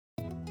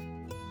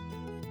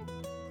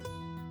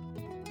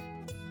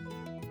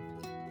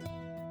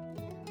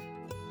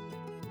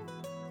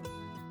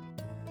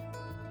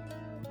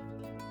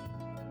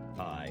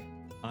Hi,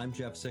 I'm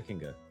Jeff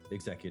Sikkenga,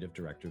 Executive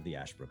Director of the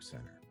Ashbrook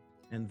Center,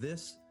 and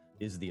this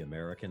is The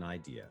American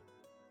Idea,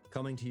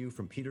 coming to you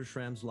from Peter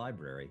Schramm's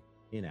Library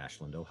in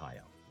Ashland,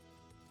 Ohio.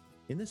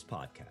 In this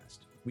podcast,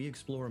 we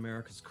explore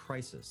America's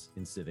crisis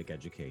in civic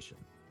education.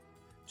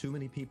 Too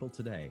many people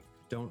today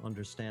don't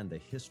understand the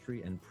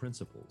history and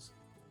principles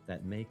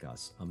that make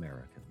us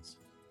Americans.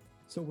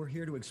 So we're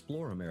here to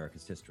explore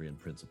America's history and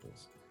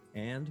principles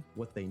and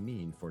what they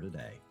mean for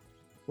today,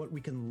 what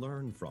we can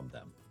learn from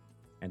them,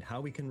 and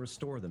how we can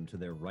restore them to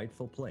their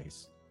rightful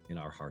place in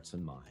our hearts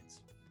and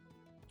minds.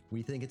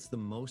 We think it's the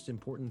most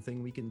important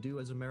thing we can do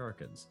as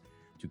Americans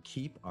to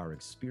keep our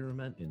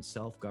experiment in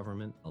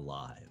self-government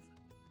alive.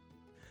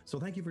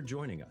 So thank you for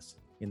joining us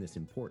in this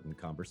important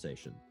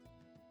conversation.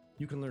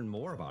 You can learn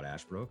more about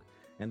Ashbrook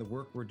and the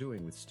work we're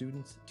doing with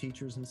students,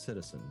 teachers, and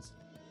citizens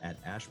at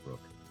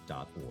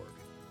ashbrook.org.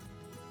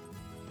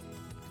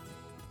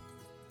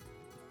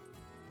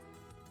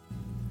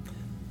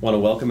 I want to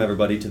welcome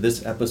everybody to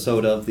this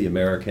episode of The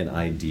American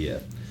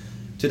Idea.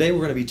 Today we're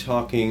going to be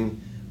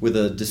talking with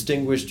a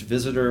distinguished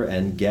visitor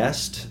and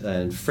guest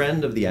and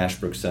friend of the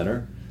Ashbrook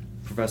Center,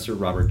 Professor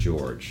Robert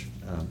George.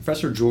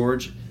 Professor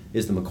George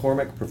is the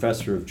McCormick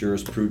Professor of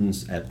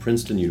Jurisprudence at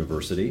Princeton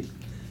University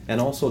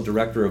and also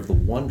director of the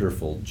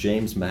wonderful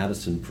James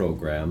Madison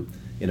Program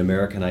in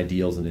American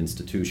Ideals and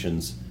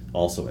Institutions,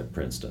 also at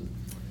Princeton.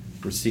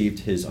 Received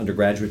his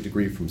undergraduate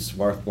degree from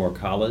Swarthmore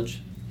College,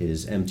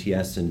 his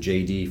MTS and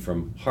JD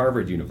from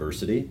Harvard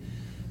University,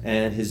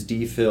 and his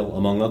DPhil,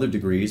 among other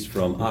degrees,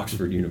 from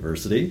Oxford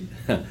University.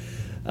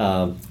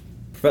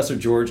 Professor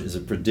George is a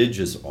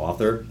prodigious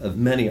author of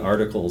many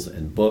articles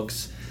and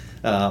books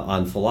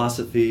on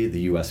philosophy,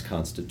 the U.S.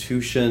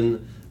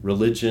 Constitution,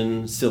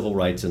 religion, civil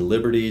rights and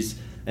liberties,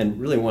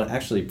 and really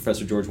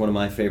Professor George, one of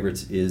my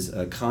favorites is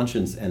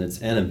Conscience and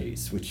Its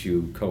Enemies, which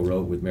you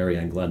co-wrote with Mary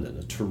Ann Glendon,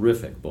 a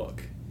terrific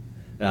book.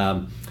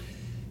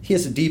 He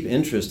has a deep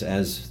interest,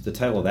 as the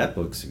title of that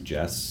book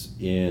suggests,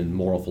 in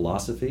moral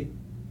philosophy,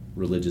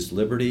 religious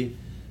liberty,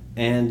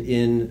 and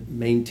in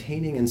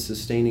maintaining and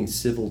sustaining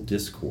civil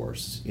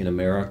discourse in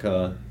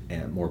America,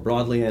 and more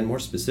broadly and more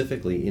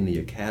specifically in the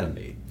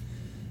academy.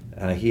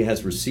 He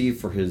has received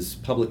for his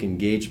public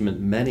engagement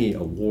many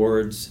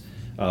awards,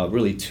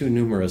 really too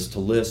numerous to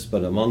list,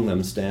 but among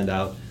them stand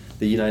out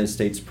the United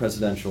States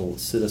Presidential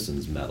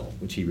Citizens Medal,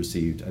 which he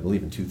received, I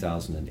believe, in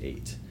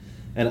 2008.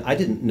 And I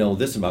didn't know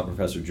this about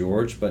Professor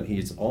George, but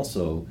he's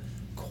also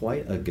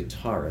quite a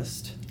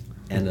guitarist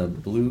and a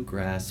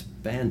bluegrass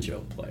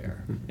banjo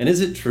player. And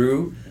is it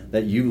true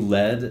that you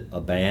led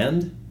a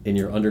band in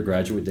your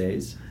undergraduate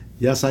days?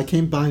 Yes, I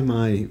came by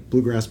my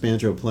bluegrass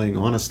banjo playing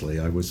honestly.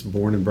 I was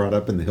born and brought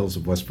up in the hills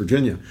of West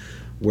Virginia,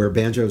 where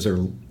banjos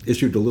are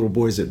issued to little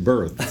boys at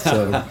birth.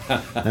 So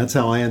that's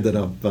how I ended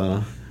up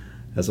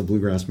as a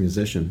bluegrass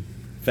musician.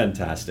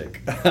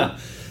 Fantastic.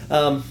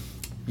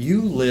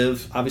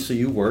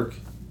 You work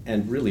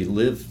and really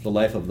live the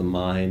life of the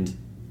mind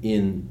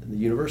in the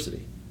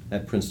university,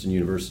 at Princeton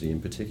University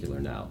in particular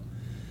now.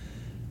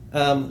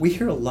 We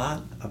hear a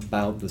lot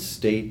about the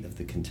state of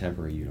the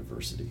contemporary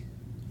university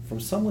from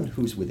someone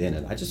who's within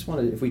it. I just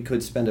wanted, if we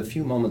could spend a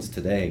few moments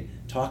today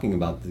talking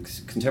about the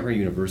contemporary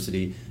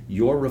university,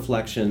 your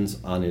reflections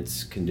on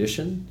its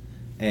condition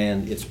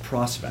and its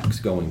prospects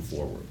going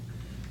forward.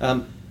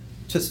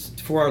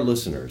 Just for our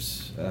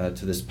listeners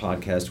to this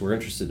podcast, we're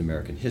interested in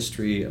American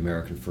history,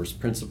 American first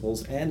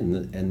principles,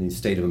 and in the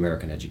state of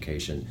American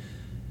education.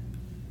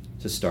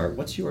 To start,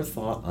 what's your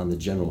thought on the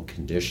general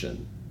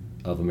condition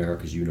of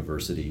America's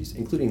universities,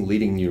 including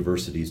leading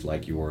universities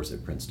like yours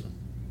at Princeton?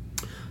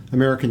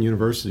 American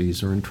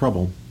universities are in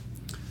trouble.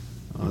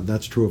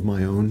 That's true of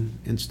my own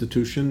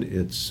institution.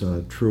 It's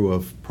true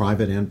of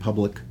private and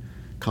public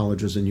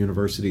colleges and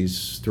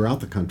universities throughout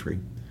the country.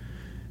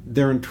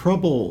 They're in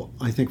trouble,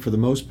 I think, for the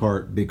most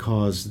part,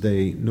 because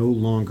they no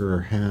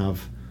longer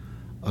have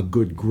a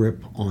good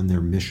grip on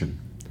their mission.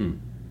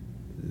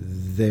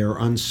 They're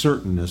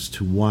uncertain as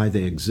to why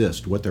they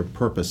exist, what their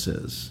purpose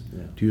is.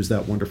 Yeah. To use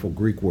that wonderful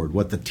Greek word,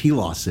 what the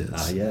telos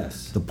is.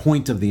 Yes. The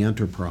point of the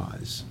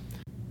enterprise.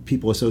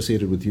 People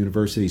associated with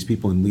universities,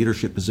 people in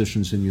leadership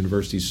positions in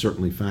universities,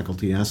 certainly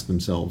faculty, ask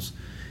themselves,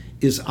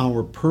 is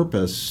our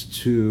purpose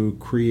to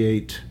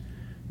create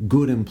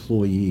good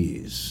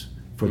employees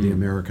for the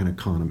American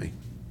economy?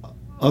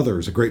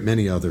 Others, a great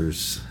many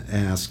others,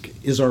 ask,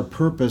 is our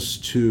purpose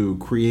to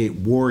create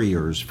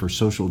warriors for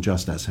social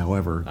justice,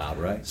 however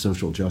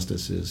social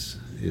justice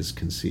is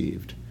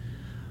conceived?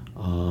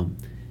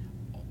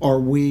 Are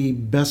we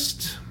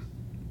best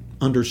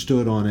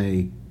understood on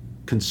a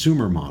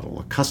consumer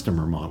model, a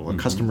customer model, a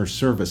customer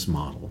service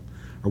model?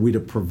 Are we to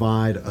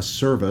provide a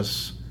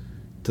service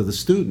to the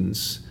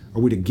students?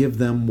 Are we to give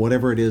them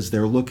whatever it is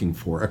they're looking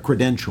for, a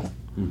credential,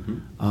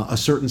 a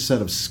certain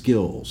set of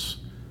skills,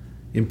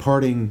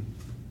 imparting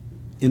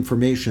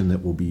information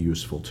that will be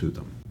useful to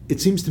them?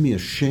 It seems to me a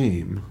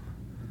shame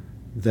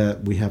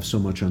that we have so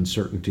much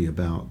uncertainty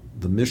about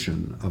the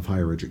mission of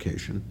higher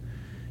education,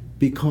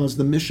 because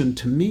the mission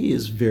to me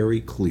is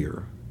very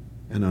clear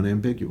and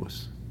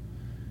unambiguous.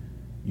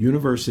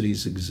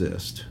 Universities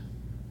exist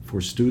for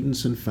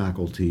students and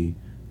faculty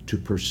to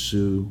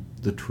pursue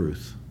the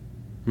truth.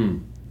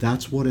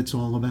 That's what it's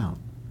all about.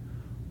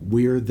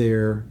 We're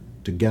there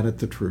to get at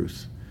the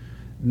truth,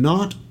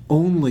 not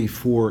only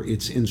for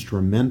its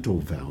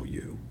instrumental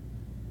value,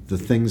 the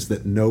things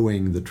that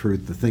knowing the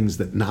truth, the things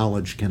that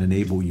knowledge can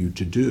enable you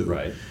to do,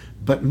 Right.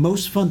 but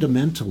most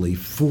fundamentally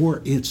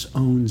for its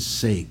own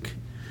sake.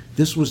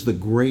 This was the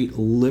great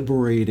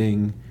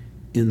liberating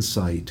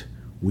insight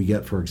we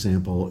get, for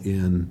example,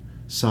 in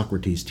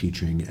Socrates'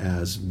 teaching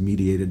as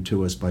mediated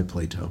to us by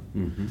Plato.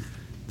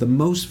 The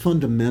most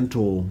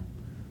fundamental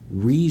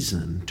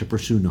reason to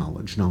pursue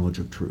knowledge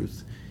of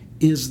truth,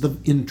 is the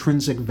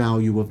intrinsic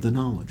value of the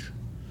knowledge.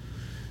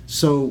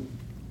 So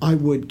I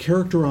would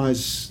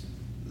characterize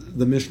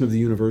the mission of the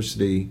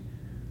university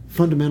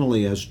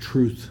fundamentally as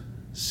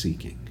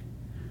truth-seeking,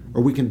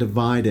 or we can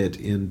divide it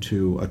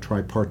into a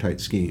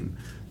tripartite scheme.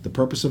 The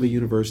purpose of a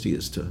university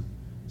is to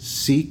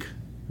seek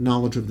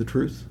knowledge of the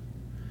truth,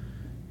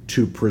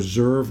 to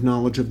preserve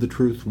knowledge of the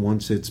truth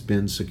once it's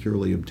been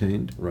securely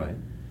obtained, Right.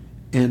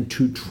 and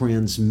to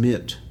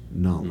transmit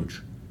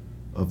knowledge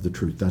of the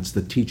truth. That's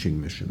the teaching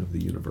mission of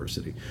the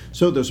university.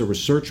 So there's a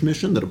research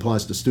mission that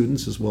applies to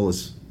students as well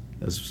as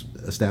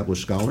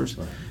established scholars.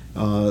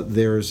 Right.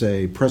 There's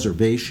a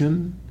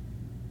preservation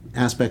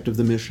aspect of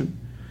the mission,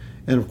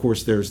 and of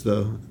course there's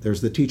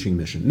the teaching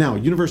mission. Now,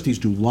 universities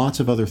do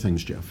lots of other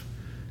things, Jeff.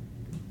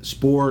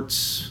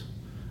 Sports,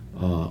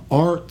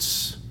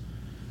 arts,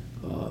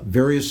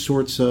 various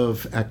sorts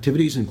of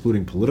activities,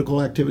 including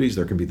political activities.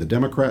 There can be the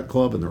Democrat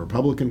Club and the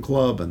Republican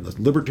Club and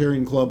the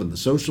Libertarian Club and the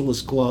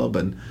Socialist Club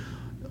and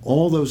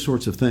all those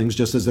sorts of things,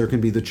 just as there can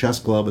be the chess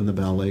club and the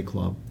ballet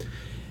club.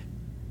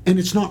 And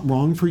it's not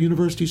wrong for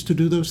universities to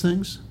do those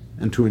things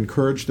and to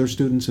encourage their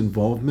students'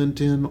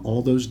 involvement in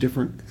all those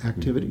different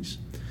activities.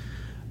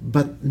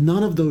 But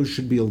none of those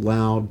should be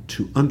allowed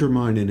to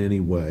undermine in any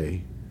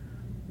way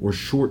or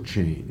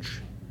shortchange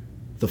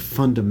the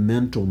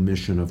fundamental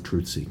mission of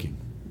truth-seeking.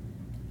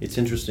 It's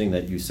interesting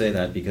that you say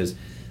that because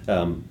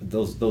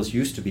those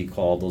used to be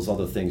called, those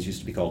other things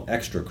used to be called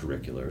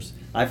extracurriculars.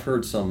 I've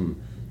heard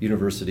some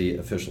university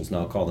officials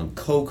now call them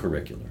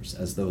co-curriculars,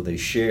 as though they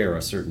share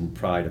a certain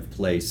pride of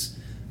place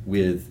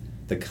with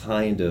the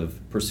kind of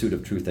pursuit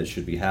of truth that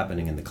should be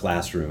happening in the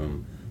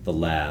classroom, the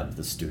lab,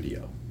 the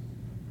studio.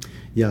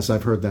 Yes,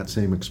 I've heard that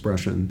same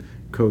expression,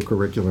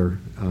 co-curricular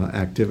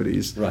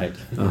activities. Right.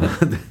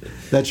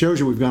 That shows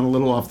you we've gone a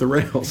little off the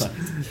rails.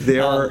 They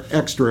are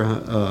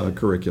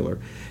extra-curricular.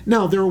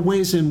 Now, there are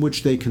ways in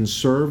which they can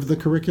serve the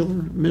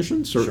curricular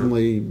mission.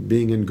 Certainly,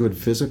 being in good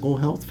physical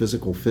health,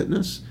 physical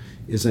fitness,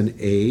 is an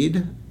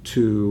aid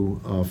to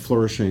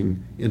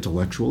flourishing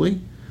intellectually.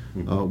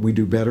 We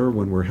do better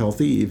when we're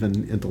healthy,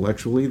 even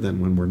intellectually, than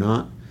when we're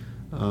not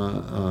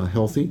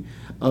healthy.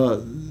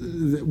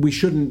 We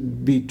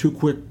shouldn't be too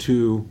quick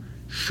to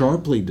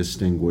sharply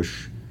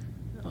distinguish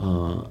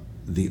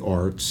the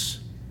arts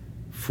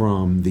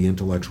from the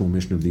intellectual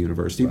mission of the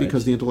university, Right.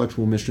 because the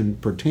intellectual mission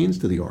pertains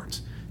to the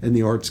arts, and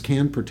the arts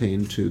can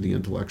pertain to the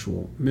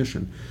intellectual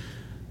mission.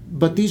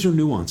 But these are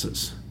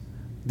nuances.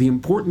 The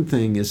important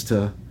thing is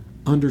to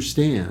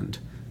understand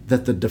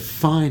that the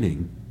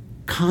defining,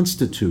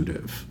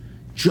 constitutive,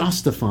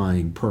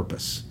 justifying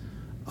purpose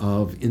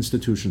of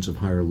institutions of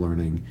higher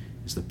learning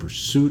is the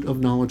pursuit of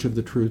knowledge of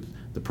the truth,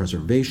 the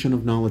preservation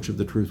of knowledge of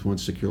the truth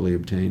once securely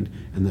obtained,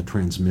 and the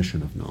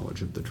transmission of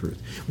knowledge of the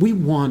truth. We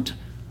want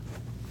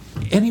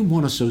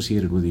anyone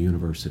associated with a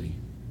university,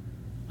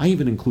 I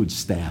even include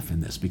staff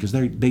in this because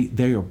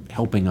they are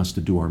helping us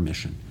to do our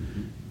mission,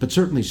 but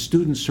certainly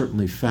students,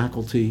 certainly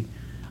faculty.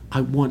 I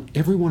want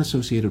everyone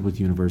associated with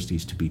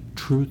universities to be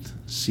truth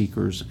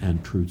seekers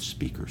and truth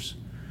speakers.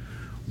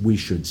 We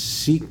should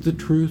seek the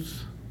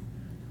truth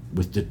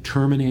with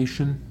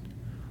determination,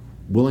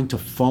 willing to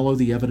follow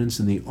the evidence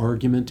and the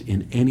argument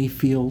in any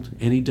field,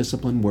 any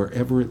discipline,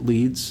 wherever it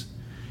leads,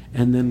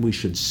 and then we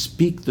should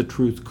speak the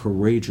truth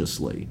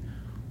courageously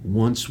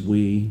once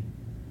we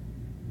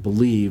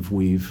believe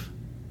we've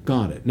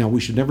got it. Now, we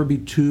should never be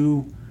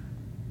too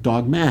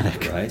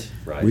dogmatic.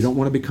 Right. We don't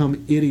want to become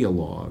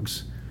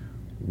ideologues.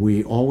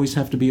 We always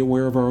have to be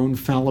aware of our own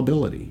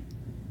fallibility,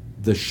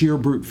 the sheer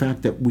brute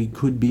fact that we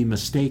could be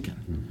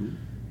mistaken.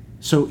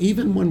 So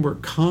even when we're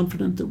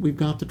confident that we've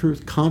got the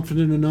truth,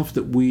 confident enough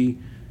that we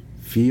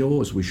feel,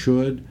 as we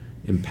should,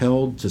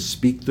 impelled to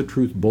speak the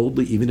truth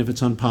boldly, even if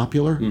it's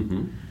unpopular,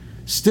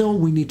 still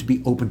we need to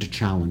be open to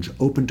challenge,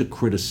 open to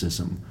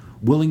criticism,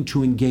 willing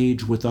to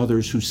engage with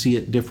others who see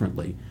it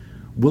differently,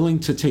 willing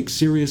to take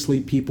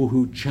seriously people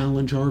who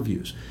challenge our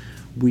views.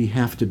 We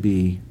have to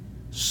be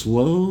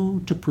slow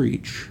to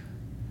preach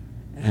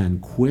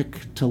and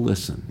quick to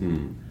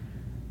listen.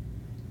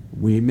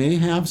 We may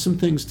have some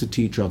things to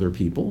teach other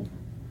people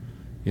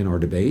in our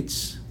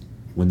debates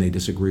when they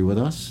disagree with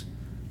us,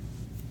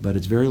 but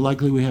it's very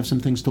likely we have some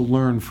things to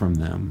learn from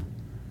them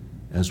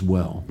as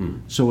well.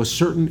 So a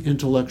certain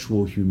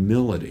intellectual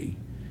humility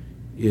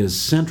is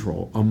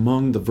central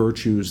among the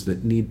virtues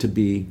that need to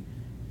be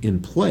in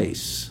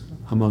place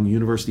among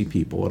university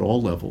people at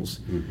all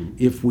levels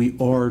if we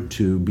are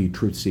to be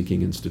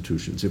truth-seeking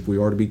institutions, if we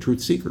are to be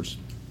truth seekers.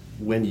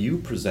 When you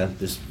present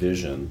this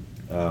vision,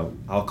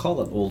 I'll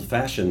call it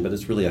old-fashioned, but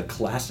it's really a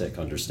classic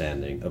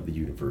understanding of the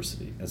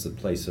university as a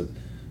place of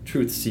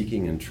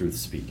truth-seeking and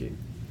truth-speaking.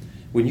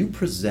 When you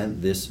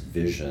present this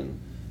vision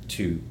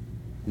to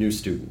new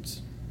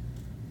students,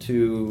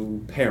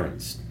 to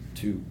parents,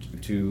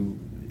 to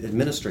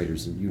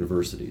administrators in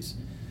universities,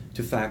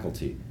 to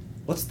faculty,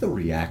 what's the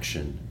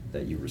reaction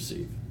that you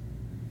receive?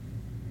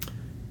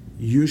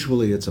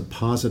 Usually it's a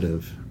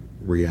positive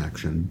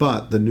reaction,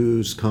 but the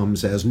news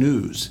comes as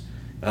news.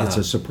 It's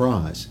a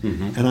surprise.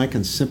 And I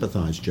can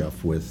sympathize,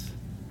 Jeff, with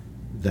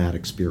that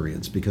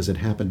experience because it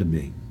happened to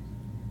me.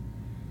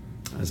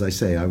 As I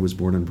say, I was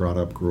born and brought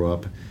up, grew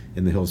up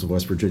in the hills of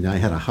West Virginia. I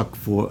had a Huck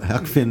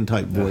Finn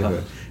type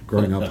boyhood,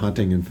 growing up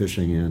hunting and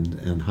fishing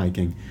and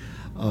hiking.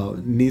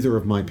 Neither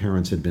of my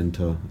parents had been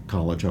to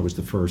college. I was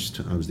the first.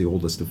 I was the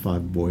oldest of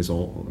five boys,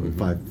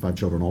 five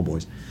children, all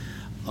boys.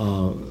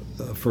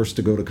 First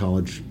to go to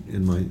college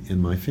in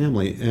my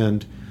family,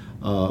 and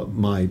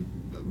my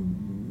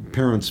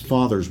parents'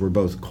 fathers were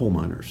both coal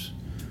miners.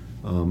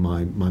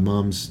 My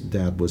mom's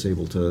dad was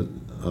able to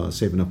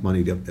save enough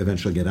money to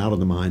eventually get out of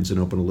the mines and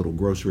open a little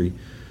grocery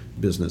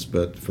business,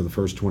 but for the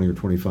first 20 or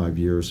 25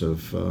 years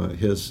of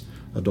his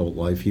adult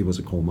life, he was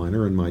a coal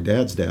miner, and my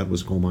dad's dad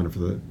was a coal miner for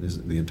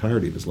the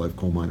entirety of his life,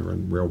 coal miner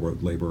and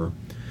railroad laborer.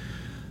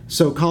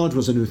 So college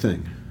was a new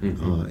thing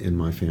in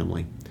my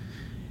family.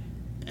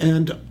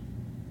 And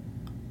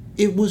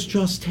it was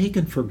just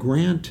taken for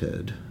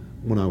granted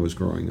when I was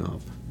growing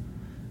up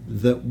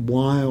that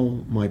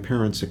while my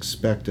parents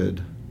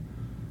expected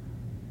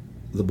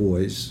the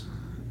boys,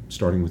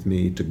 starting with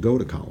me, to go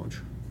to college,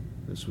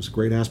 this was a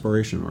great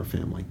aspiration in our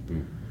family,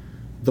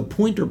 the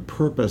point or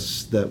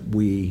purpose that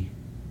we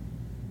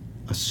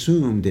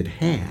assumed it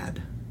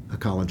had, a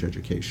college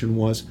education,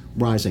 was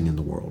rising in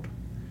the world,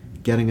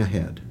 getting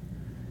ahead,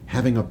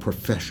 having a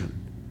profession,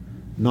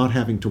 not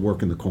having to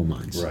work in the coal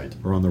mines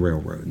or on the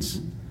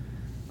railroads,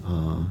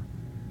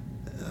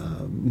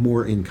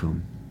 more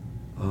income,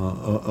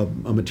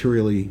 a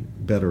materially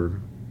better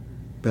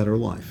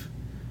life,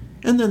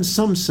 and then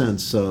some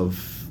sense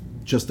of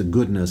just the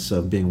goodness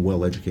of being a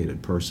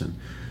well-educated person.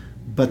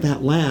 But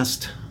that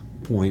last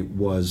point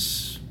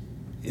was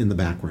in the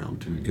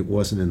background. It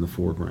wasn't in the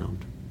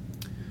foreground.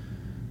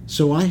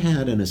 So I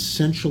had an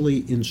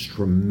essentially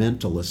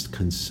instrumentalist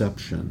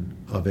conception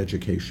of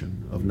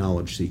education, of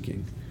knowledge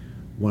seeking,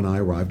 when I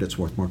arrived at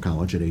Swarthmore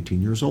College at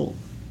 18 years old.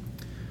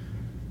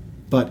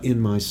 But in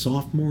my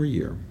sophomore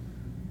year,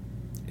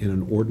 in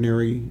an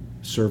ordinary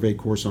survey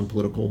course on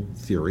political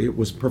theory, it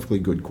was a perfectly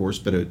good course,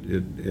 but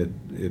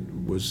it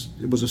was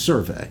a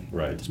survey.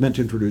 Right. It's meant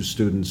to introduce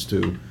students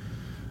to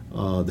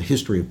the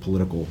history of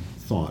political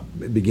thought,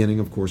 beginning,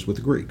 of course, with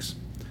the Greeks.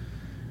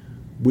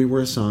 We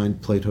were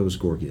assigned Plato's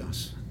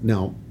Gorgias.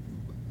 Now,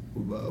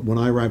 when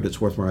I arrived at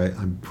Swarthmore,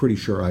 I'm pretty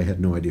sure I had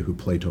no idea who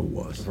Plato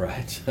was.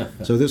 Right.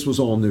 So this was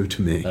all new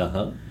to me.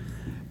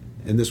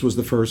 And this was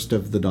the first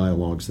of the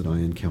dialogues that I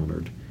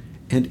encountered.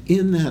 And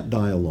in that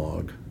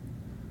dialogue,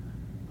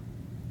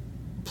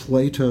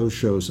 Plato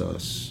shows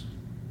us,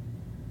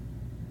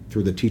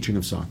 through the teaching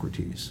of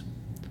Socrates,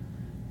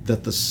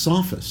 that the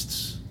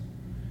sophists,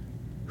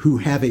 who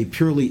have a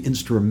purely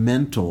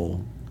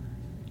instrumental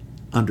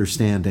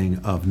understanding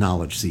of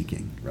knowledge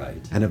seeking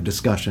and of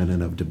discussion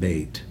and of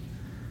debate,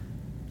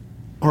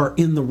 are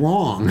in the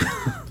wrong,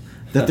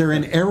 that they're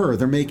in error,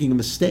 they're making a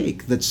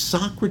mistake, that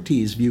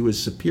Socrates' view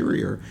is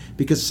superior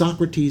because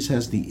Socrates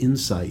has the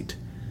insight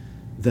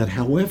that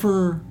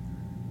however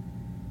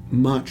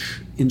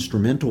much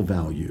instrumental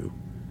value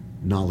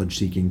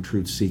knowledge-seeking,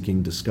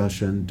 truth-seeking,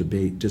 discussion,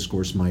 debate,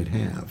 discourse might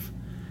have,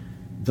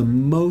 the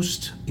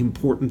most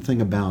important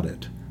thing about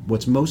it,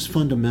 what's most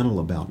fundamental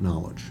about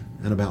knowledge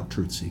and about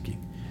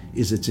truth-seeking,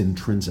 is its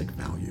intrinsic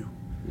value.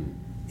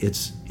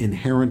 Its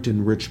inherent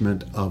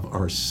enrichment of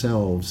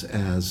ourselves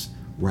as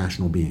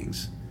rational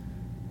beings,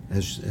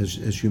 as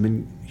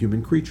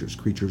human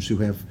creatures who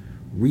have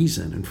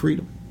reason and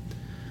freedom.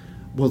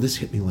 Well, this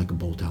hit me like a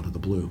bolt out of the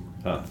blue.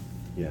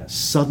 Yes.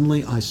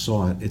 Suddenly I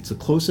saw it. It's the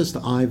closest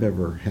I've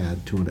ever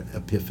had to an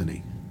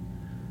epiphany.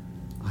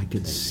 I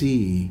could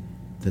see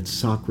that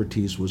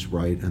Socrates was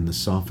right and the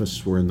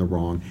sophists were in the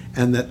wrong,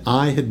 and that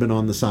I had been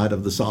on the side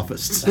of the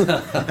sophists, and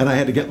I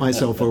had to get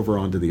myself over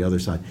onto the other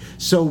side.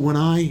 So when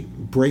I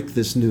break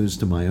this news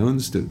to my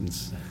own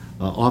students,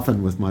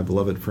 often with my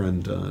beloved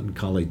friend and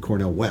colleague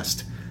Cornel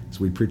West, as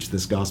we preach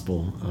this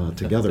gospel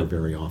together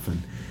very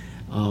often,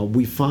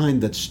 we find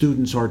that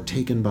students are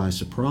taken by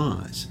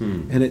surprise,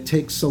 and it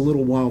takes a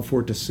little while for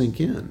it to sink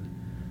in,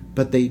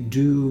 but they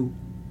do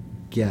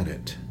get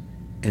it,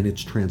 and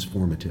it's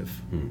transformative.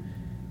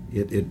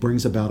 It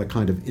brings about a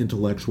kind of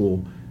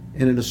intellectual,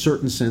 and in a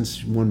certain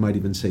sense, one might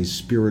even say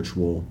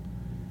spiritual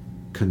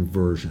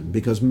conversion,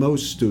 because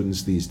most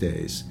students these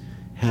days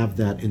have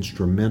that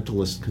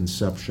instrumentalist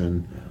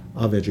conception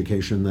of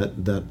education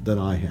that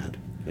I had.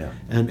 Yeah.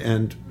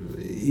 And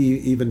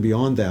even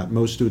beyond that,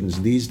 most students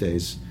these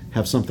days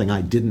have something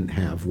I didn't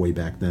have way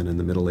back then in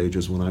the Middle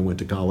Ages when I went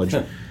to college,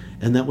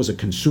 and that was a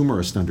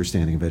consumerist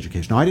understanding of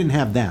education. Now, I didn't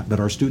have that, but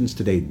our students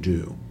today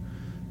do.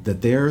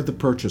 That they're the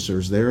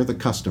purchasers, they're the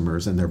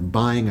customers, and they're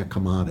buying a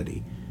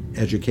commodity,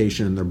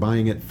 education, and they're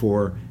buying it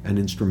for an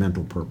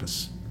instrumental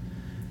purpose.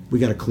 We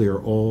got to clear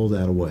all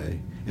that away.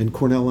 And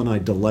Cornell and I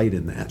delight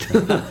in that,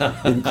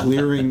 in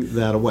clearing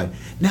that away.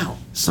 Now,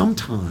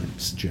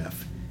 sometimes,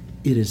 Jeff,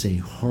 it is a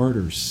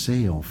harder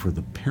sale for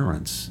the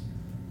parents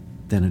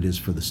than it is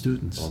for the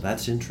students. Well,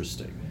 that's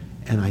interesting.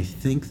 And I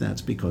think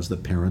that's because the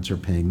parents are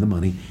paying the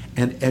money,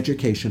 and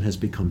education has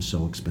become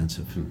so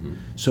expensive. Mm-hmm.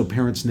 So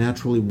parents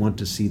naturally want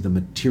to see the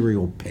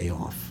material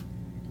payoff.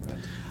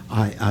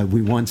 Right.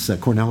 We once,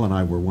 Cornell and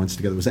I were once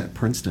together, it was at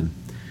Princeton.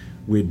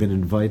 We had been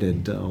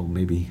invited,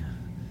 maybe,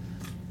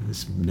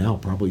 this now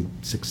probably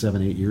 6,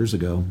 7, 8 years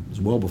ago. It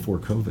was well before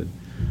COVID.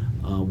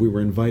 We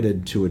were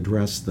invited to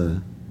address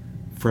the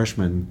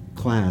freshman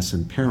class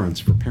and parents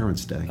for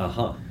Parents' Day.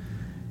 Uh-huh.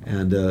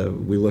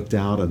 And we looked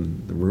out,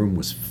 and the room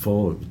was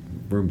full.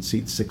 Room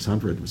seat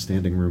 600 was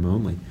standing room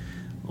only.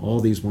 All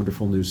these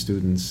wonderful new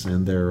students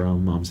and their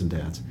moms and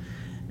dads.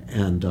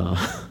 And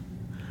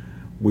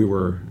we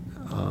were,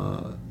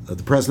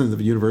 the president of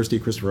the university,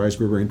 Christopher Rice,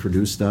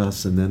 introduced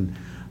us, and then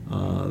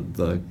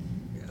the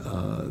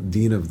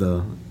dean of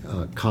the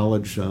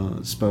college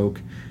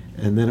spoke.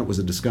 And then it was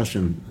a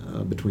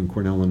discussion between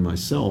Cornell and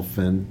myself,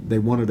 and they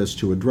wanted us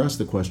to address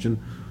the question,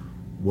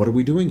 what are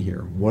we doing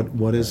here?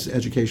 What is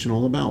education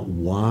all about?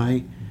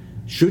 Why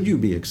should you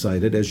be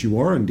excited, as you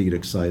are indeed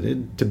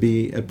excited, to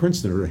be at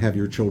Princeton or to have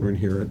your children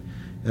here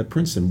at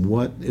Princeton?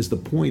 What is the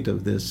point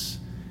of this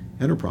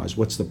enterprise?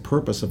 What's the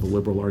purpose of a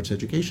liberal arts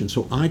education?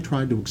 So I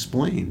tried to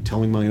explain,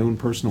 telling my own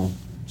personal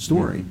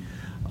story,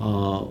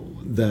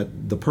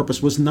 that the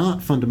purpose was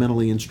not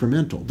fundamentally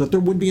instrumental, that there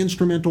would be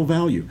instrumental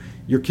value.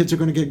 Your kids are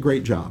going to get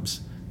great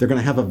jobs. They're going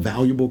to have a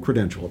valuable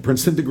credential. A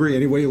Princeton degree,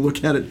 any way you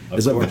look at it,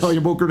 is a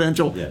valuable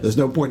credential. Yes. There's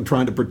no point in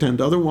trying to pretend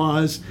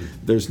otherwise.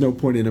 There's no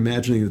point in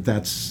imagining that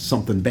that's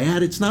something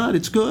bad. It's not.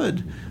 It's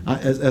good.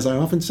 As I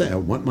often say, I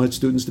want my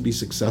students to be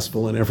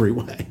successful in every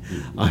way.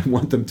 I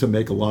want them to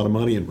make a lot of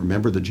money. And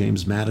remember the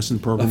James Madison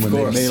program when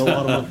they made a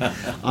lot of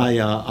money?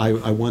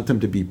 I want them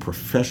to be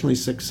professionally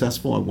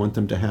successful. I want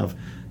them to have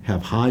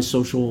high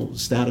social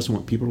status. I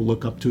want people to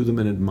look up to them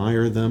and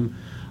admire them.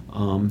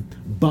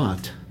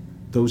 But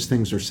those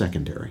things are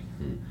secondary.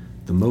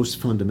 The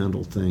most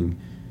fundamental thing,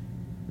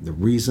 the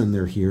reason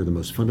they're here, the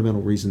most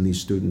fundamental reason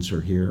these students are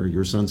here,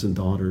 your sons and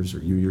daughters, or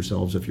you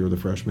yourselves if you're the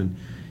freshmen,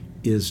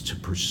 is to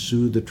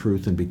pursue the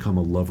truth and become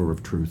a lover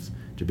of truth,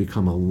 to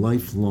become a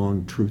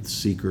lifelong truth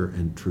seeker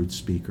and truth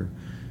speaker,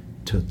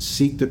 to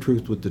seek the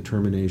truth with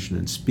determination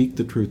and speak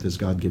the truth as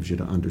God gives you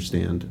to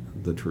understand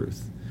the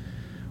truth.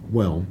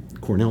 Well,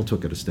 Cornell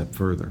took it a step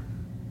further.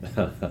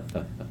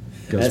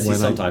 As he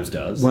sometimes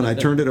does. When I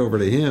turned it over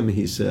to him,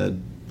 he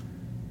said,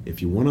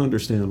 if you want to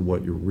understand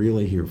what you're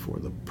really here for,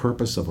 the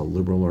purpose of a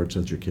liberal arts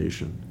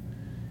education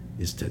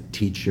is to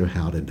teach you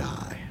how to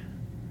die.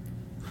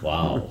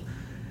 Wow.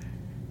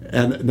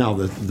 And now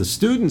the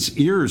students'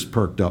 ears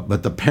perked up,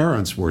 but the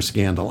parents were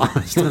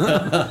scandalized.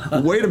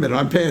 Wait a minute,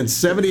 I'm paying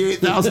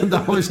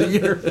 $78,000 a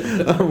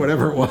year, or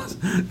whatever it was,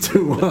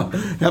 to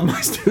have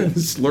my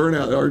students learn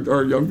how,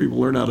 our young people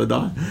learn how to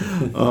die.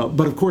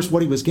 But of course,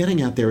 what he was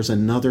getting at there is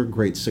another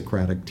great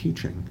Socratic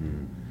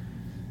teaching,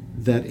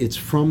 that it's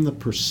from the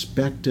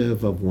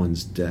perspective of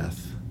one's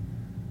death,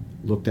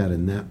 looked at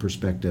in that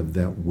perspective,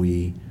 that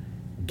we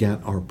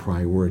get our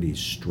priorities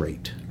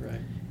straight.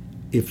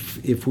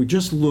 If we're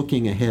just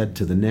looking ahead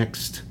to the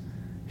next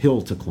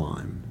hill to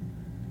climb,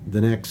 the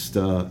next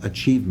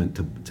achievement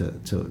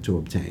to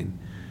obtain,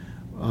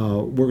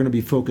 we're going to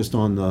be focused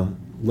on the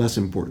less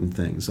important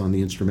things, on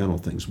the instrumental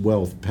things: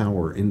 wealth,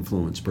 power,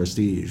 influence,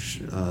 prestige,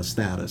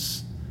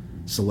 status,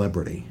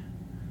 celebrity.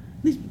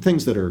 These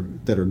things that are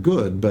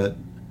good, but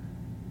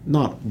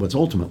not what's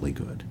ultimately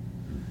good.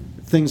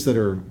 Things that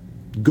are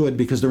good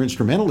because they're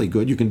instrumentally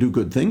good. You can do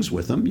good things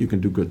with them. You can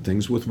do good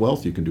things with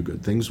wealth. You can do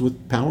good things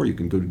with power. You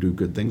can do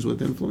good things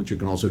with influence. You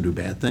can also do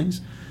bad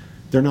things.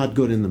 They're not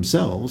good in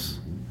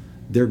themselves.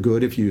 They're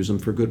good if you use them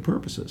for good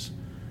purposes.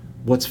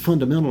 What's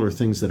fundamental are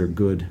things that are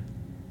good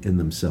in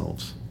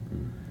themselves.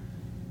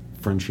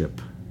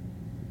 Friendship,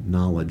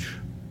 knowledge,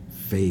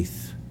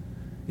 faith,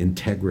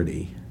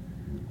 integrity,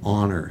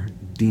 honor,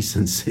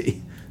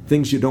 decency.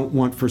 Things you don't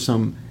want for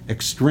some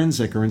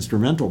extrinsic or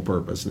instrumental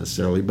purpose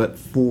necessarily, but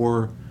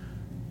for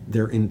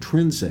their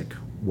intrinsic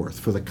worth,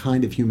 for the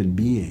kind of human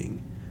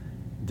being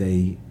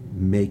they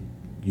make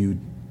you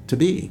to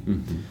be.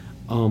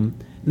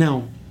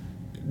 Now,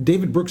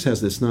 David Brooks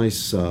has this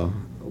nice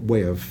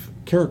way of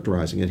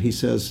characterizing it. He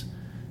says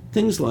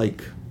things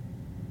like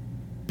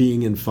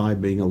being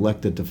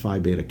elected to Phi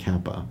Beta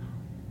Kappa,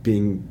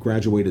 being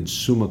graduated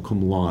summa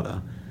cum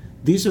laude,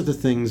 these are the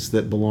things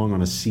that belong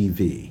on a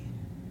CV.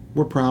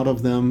 We're proud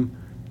of them.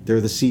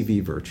 They're the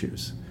CV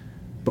virtues.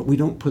 But we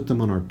don't put them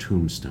on our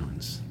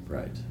tombstones.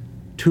 Right.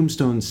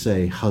 Tombstones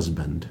say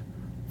husband,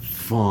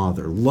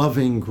 father,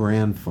 loving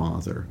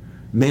grandfather,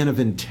 man of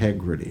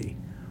integrity,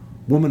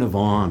 woman of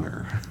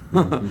honor.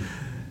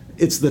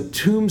 It's the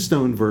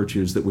tombstone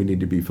virtues that we need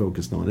to be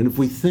focused on. And if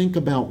we think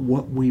about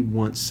what we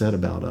once said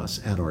about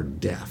us at our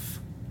death,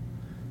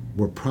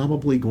 we're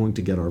probably going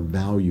to get our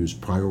values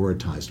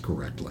prioritized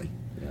correctly.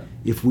 Yeah.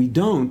 If we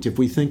don't, if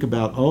we think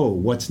about,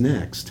 what's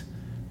next?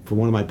 For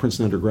one of my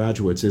Princeton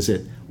undergraduates,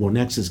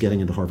 next is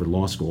getting into Harvard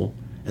Law School,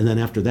 and then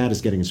after that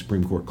is getting a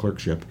Supreme Court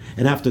clerkship,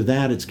 and after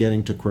that it's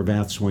getting to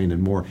Cravath, Swain,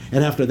 and Moore,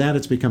 and after that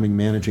it's becoming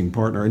managing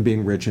partner and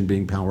being rich and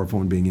being powerful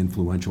and being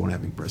influential and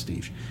having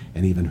prestige,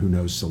 and even, who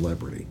knows,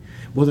 celebrity.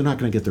 Well, they're not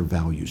going to get their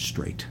values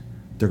straight.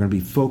 They're going to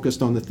be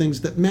focused on the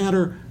things that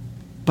matter,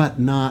 but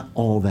not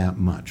all that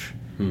much.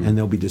 And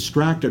they'll be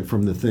distracted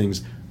from the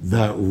things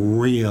that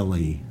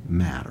really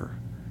matter: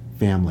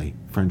 family,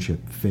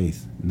 friendship,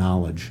 faith,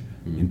 knowledge,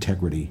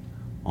 integrity,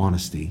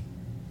 honesty,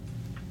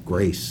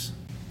 grace.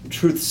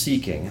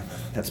 Truth-seeking,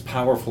 that's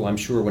powerful, I'm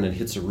sure, when it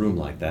hits a room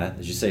like that.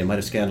 As you say, it might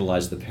have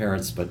scandalized the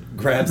parents, but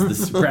grabs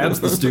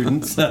the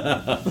students.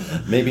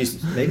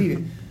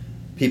 Maybe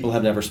people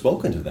have never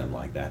spoken to them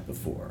like that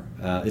before.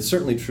 It's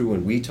certainly true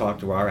when we talk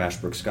to our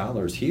Ashbrook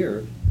scholars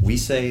here. We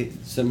say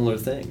similar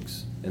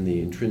things, and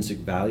the intrinsic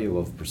value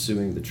of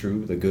pursuing the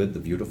true, the good, the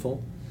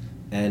beautiful,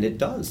 and it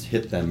does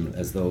hit them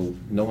as though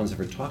no one's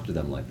ever talked to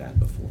them like that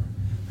before.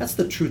 That's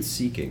the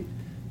truth-seeking.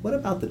 What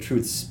about the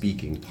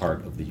truth-speaking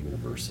part of the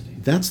university?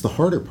 That's the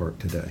harder part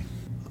today.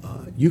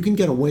 You can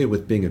get away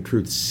with being a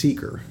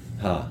truth-seeker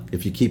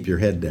if you keep your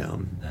head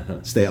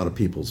down, stay out of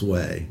people's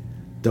way,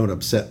 don't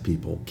upset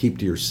people, keep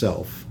to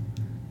yourself,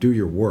 do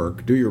your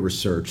work, do your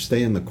research,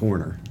 stay in the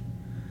corner,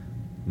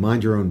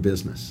 mind your own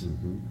business.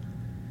 Mm-hmm.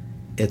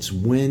 It's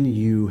when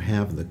you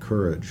have the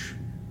courage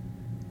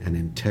and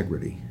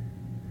integrity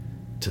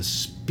to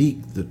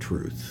speak the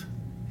truth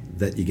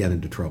that you get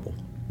into trouble.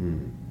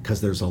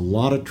 Because there's a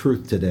lot of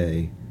truth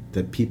today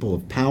that people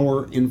of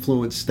power,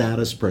 influence,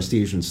 status,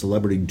 prestige, and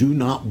celebrity do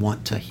not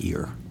want to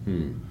hear.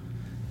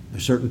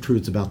 There's certain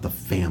truths about the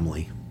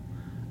family,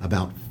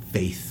 about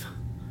faith,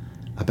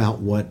 about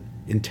what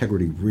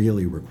integrity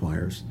really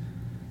requires.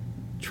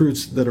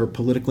 Truths that are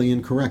politically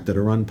incorrect, that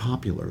are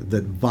unpopular,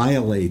 that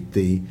violate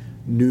the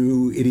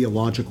new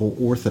ideological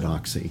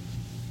orthodoxy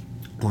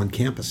on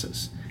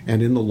campuses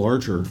and in the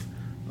larger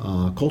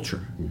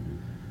culture.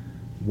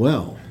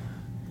 Well,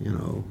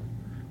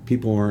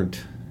 people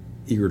aren't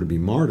eager to be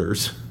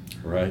martyrs.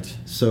 Right.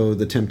 So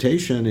the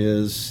temptation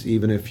is,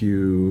 even if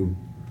you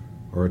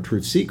are a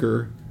truth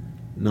seeker,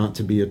 not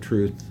to be a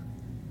truth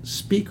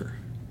speaker.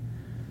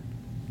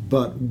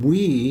 But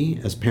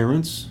we as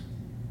parents,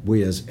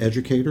 we as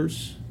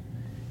educators,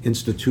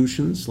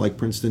 institutions like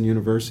Princeton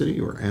University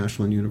or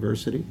Ashland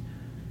University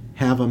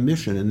have a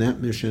mission, and that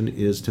mission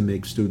is to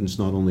make students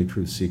not only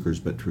truth seekers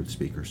but truth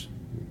speakers,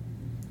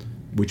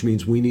 which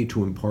means we need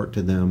to impart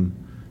to them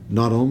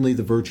not only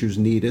the virtues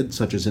needed,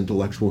 such as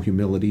intellectual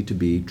humility, to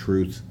be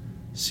truth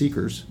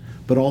seekers,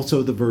 but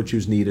also the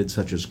virtues needed,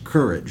 such as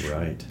courage.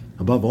 Right.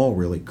 Above all,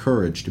 really,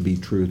 courage to be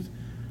truth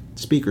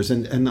speakers.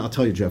 And I'll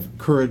tell you, Jeff,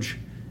 courage,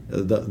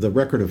 the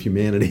record of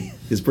humanity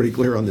is pretty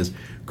clear on this.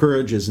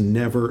 Courage is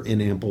never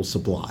in ample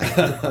supply.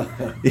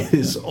 It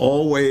is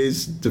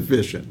always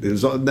deficient.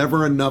 There's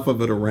never enough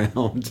of it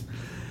around.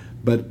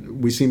 But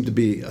we seem to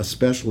be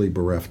especially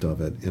bereft of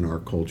it in our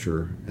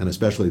culture, and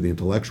especially the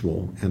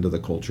intellectual end of the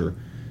culture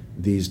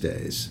these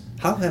days.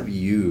 How have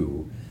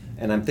you,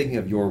 and I'm thinking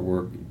of your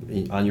work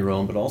on your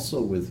own, but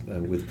also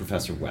with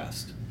Professor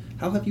West,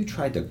 how have you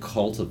tried to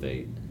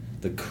cultivate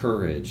the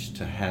courage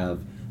to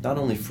have not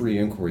only free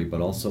inquiry, but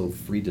also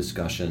free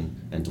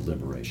discussion and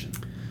deliberation?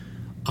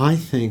 I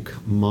think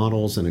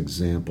models and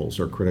examples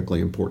are critically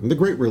important. The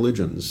great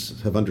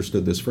religions have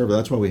understood this forever.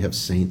 That's why we have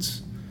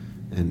saints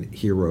and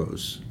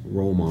heroes,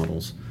 role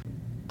models.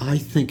 I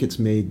think it's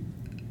made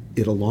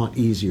it a lot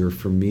easier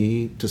for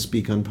me to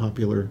speak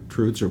unpopular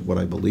truths, or what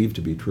I believe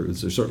to be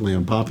truths. They're certainly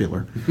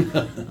unpopular.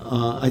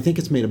 I think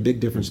it's made a big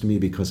difference to me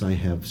because I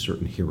have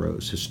certain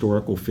heroes,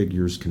 historical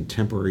figures,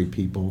 contemporary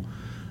people,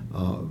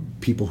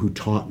 people who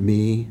taught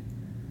me,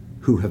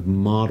 who have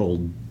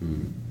modeled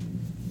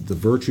the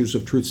virtues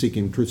of truth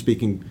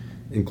speaking,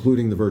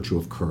 including the virtue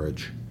of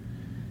courage.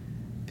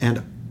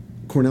 And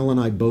Cornell and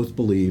I both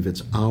believe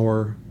it's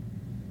our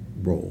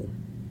role,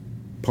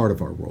 part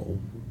of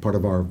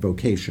our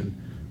vocation,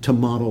 to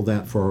model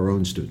that for our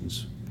own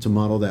students, to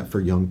model that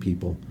for young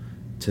people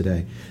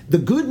today. The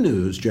good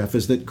news, Jeff,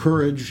 is that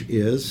courage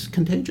is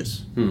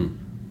contagious.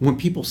 When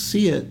people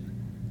see it,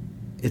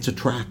 it's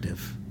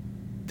attractive.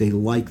 They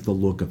like the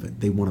look of it.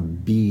 They want to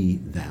be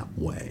that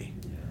way.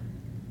 Yeah.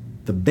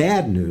 The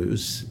bad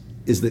news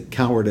is that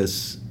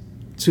cowardice,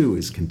 too,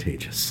 is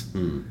contagious.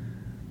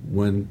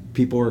 When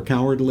people are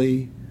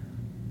cowardly,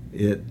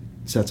 it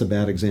sets a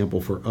bad example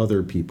for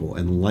other people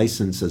and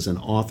licenses and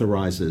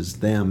authorizes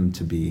them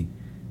to be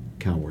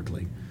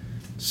cowardly.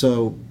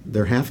 So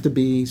there have to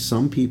be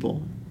some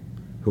people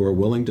who are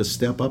willing to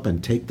step up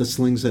and take the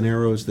slings and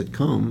arrows that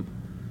come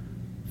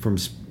from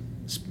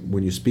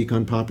when you speak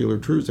unpopular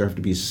truths. There have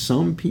to be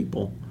some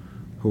people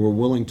who are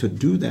willing to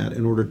do that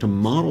in order to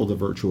model the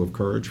virtue of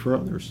courage for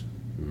others.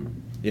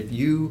 If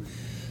you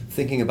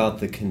thinking about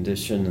the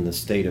condition and the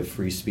state of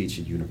free speech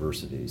at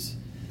universities,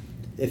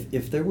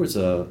 if there was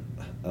a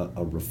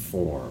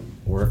reform,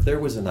 or if there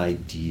was an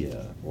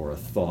idea or a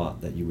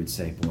thought that you would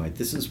say, boy,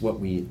 this is what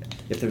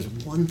if there's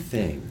one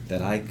thing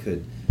that I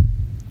could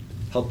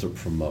help to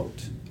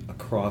promote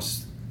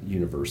across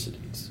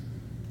universities,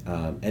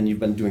 and you've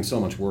been doing so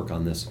much work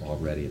on this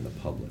already in the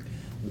public,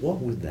 what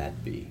would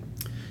that be?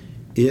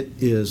 It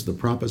is the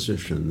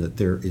proposition that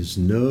there is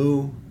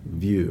no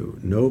view,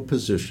 no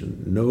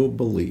position, no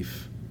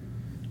belief,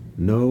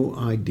 no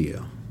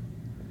idea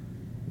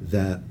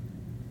that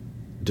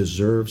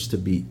deserves to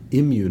be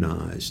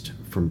immunized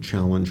from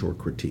challenge or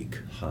critique.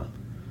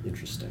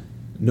 Interesting.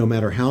 No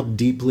matter how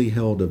deeply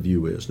held a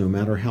view is, no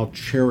matter how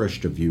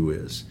cherished a view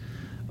is,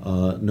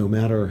 no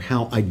matter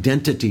how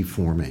identity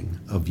forming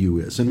a view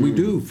is. And we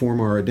do form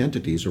our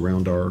identities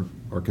around our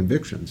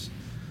convictions.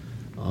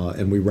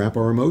 And we wrap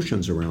our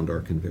emotions around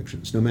our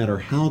convictions. No matter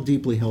how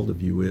deeply held a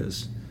view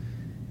is,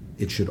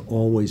 it should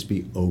always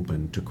be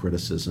open to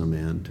criticism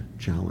and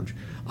challenge.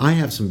 I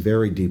have some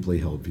very deeply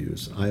held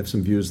views. I have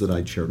some views that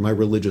I share. My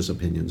religious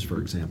opinions,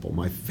 for example,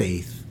 my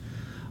faith,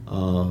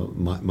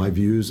 my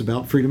views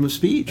about freedom of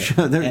speech.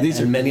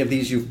 And many of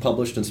these you've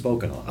published and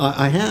spoken on.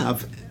 I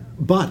have,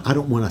 but I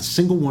don't want a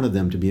single one of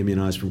them to be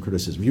immunized from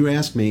criticism. You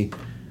ask me,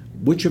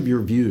 which of your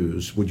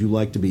views would you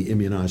like to be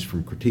immunized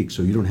from critique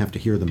so you don't have to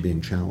hear them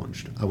being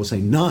challenged? I will say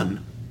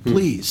none.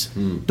 Please,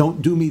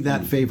 don't do me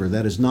that favor.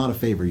 That is not a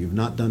favor. You've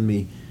not done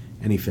me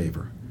any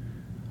favor.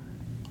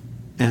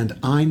 And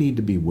I need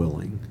to be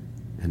willing,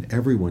 and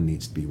everyone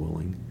needs to be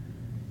willing,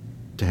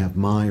 to have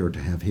my or to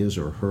have his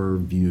or her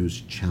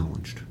views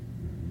challenged.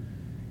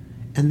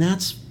 And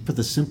that's for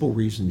the simple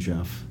reason,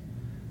 Jeff,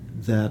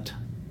 that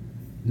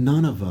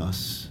none of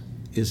us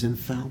is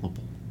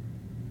infallible.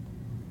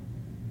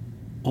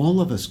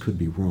 All of us could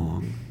be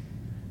wrong,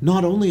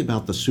 not only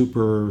about the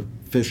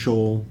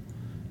superficial,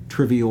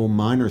 trivial,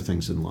 minor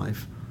things in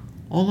life.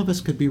 All of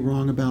us could be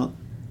wrong about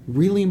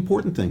really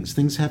important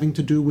things having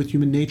to do with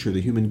human nature,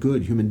 the human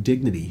good, human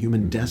dignity,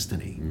 human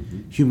destiny,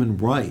 human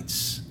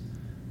rights,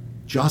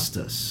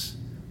 justice.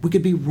 We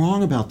could be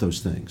wrong about those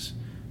things.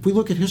 If we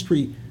look at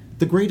history,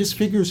 the greatest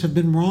figures have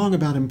been wrong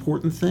about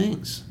important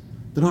things.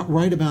 They're not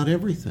right about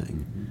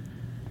everything.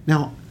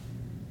 Now,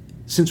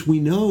 since we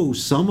know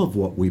some of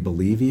what we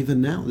believe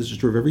even now, this is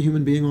true of every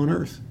human being on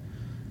earth,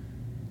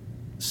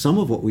 some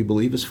of what we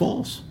believe is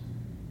false.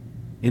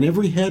 In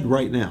every head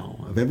right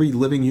now of every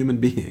living human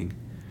being,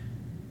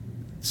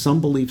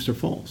 some beliefs are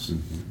false.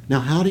 Now,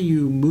 how do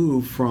you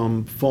move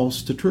from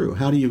false to true?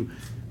 How do you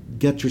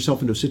get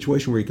yourself into a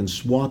situation where you can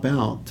swap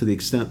out, to the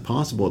extent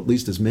possible, at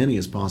least as many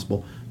as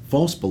possible,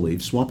 false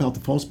beliefs, swap out the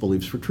false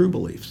beliefs for true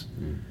beliefs?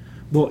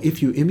 Well,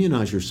 if you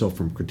immunize yourself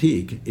from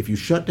critique, if you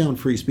shut down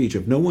free speech,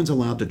 if no one's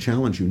allowed to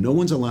challenge you, no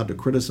one's allowed to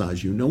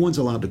criticize you, no one's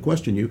allowed to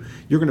question you,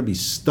 you're going to be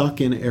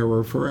stuck in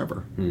error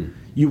forever.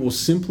 You will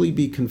simply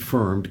be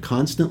confirmed,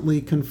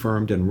 constantly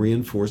confirmed and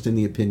reinforced in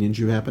the opinions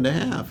you happen to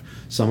have.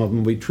 Some of them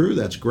will be true,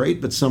 that's great,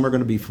 but some are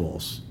going to be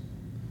false.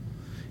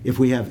 If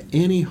we have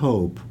any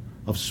hope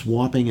of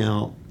swapping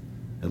out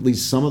at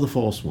least some of the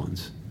false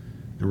ones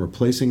and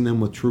replacing them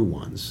with true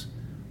ones,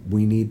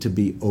 we need to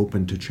be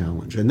open to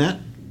challenge. And that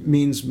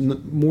means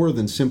more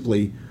than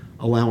simply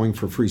allowing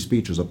for free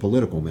speech as a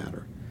political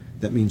matter.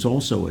 That means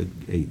also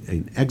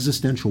an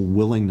existential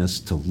willingness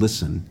to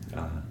listen,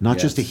 not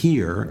just to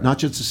hear, not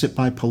just to sit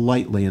by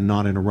politely and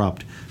not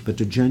interrupt, but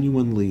to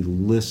genuinely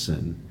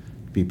listen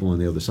to people on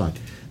the other side.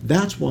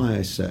 That's why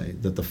I say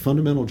that the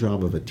fundamental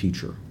job of a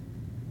teacher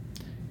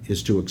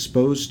is to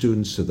expose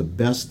students to the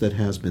best that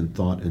has been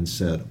thought and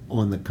said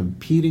on the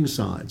competing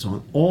sides,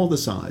 on all the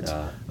sides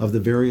of the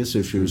various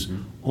issues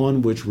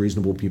on which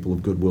reasonable people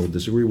of goodwill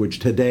disagree, which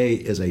today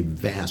is a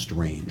vast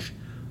range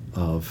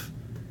of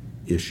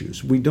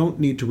issues. We don't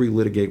need to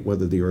relitigate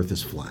whether the earth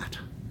is flat,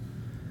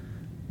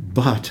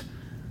 but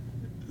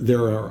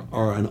there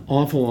are an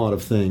awful lot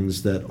of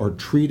things that are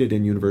treated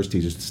in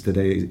universities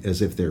today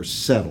as if they're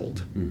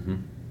settled,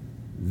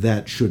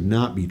 that should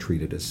not be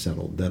treated as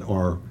settled, that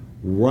are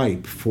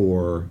ripe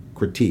for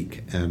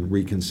critique and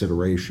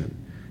reconsideration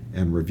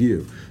and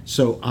review.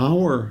 So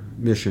our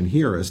mission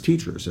here as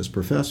teachers, as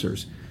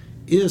professors,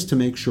 is to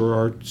make sure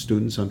our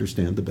students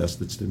understand the best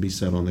that's to be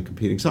said on the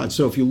competing side.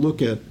 So if you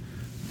look at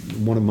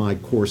one of my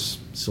course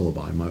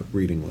syllabi, my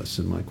reading lists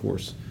in my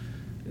course,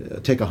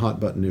 take a hot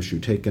button issue,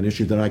 take an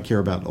issue that I care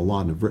about a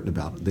lot and have written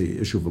about, the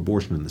issue of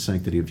abortion and the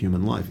sanctity of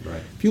human life.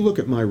 If you look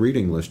at my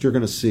reading list, you're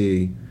going to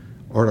see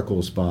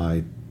articles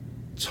by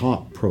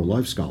top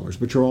pro-life scholars,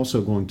 but you're also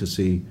going to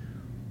see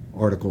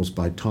articles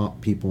by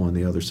top people on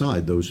the other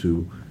side, those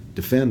who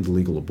defend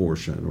legal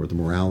abortion or the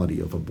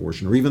morality of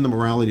abortion or even the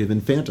morality of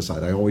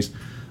infanticide. I always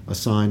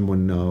assign,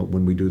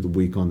 when we do the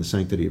week on the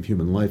sanctity of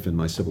human life in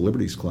my civil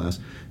liberties class,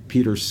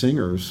 Peter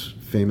Singer's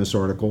famous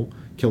article,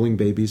 Killing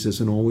Babies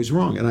Isn't Always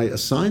Wrong. And I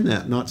assign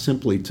that not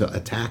simply to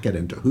attack it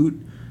and to hoot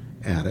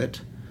at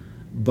it,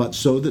 but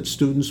so that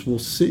students will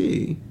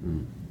see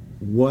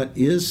what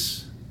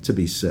is to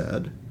be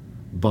said,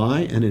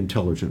 by an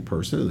intelligent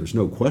person, and there's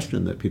no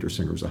question that Peter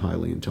Singer is a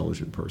highly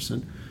intelligent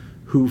person,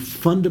 who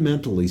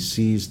fundamentally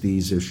sees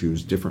these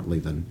issues differently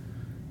than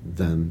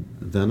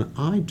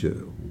I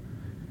do.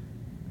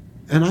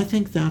 And I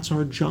think that's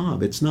our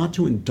job. It's not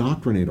to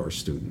indoctrinate our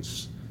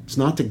students. It's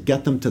not to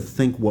get them to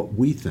think what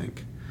we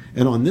think.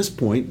 And on this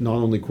point, not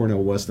only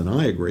Cornel West and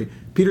I agree,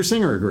 Peter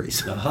Singer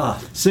agrees.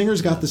 Aha.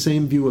 Singer's got the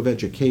same view of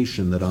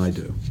education that I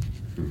do.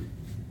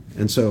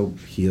 And so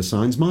he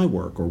assigns my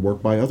work or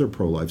work by other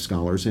pro-life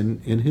scholars in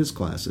his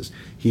classes.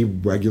 He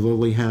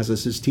regularly has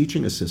as his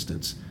teaching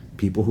assistants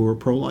people who are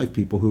pro-life,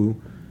 people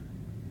who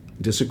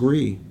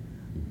disagree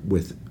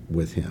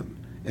with him.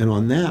 And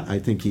on that, I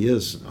think he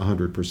is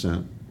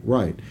 100%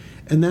 right.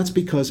 And that's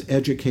because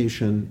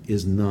education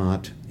is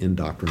not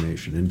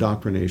indoctrination.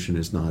 Indoctrination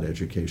is not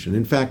education.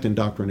 In fact,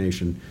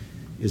 indoctrination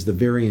is the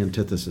very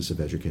antithesis of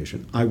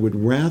education. I would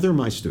rather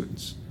my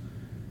students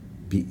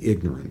be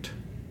ignorant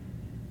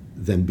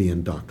than be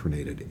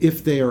indoctrinated.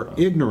 If they are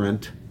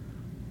ignorant,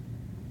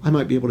 I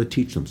might be able to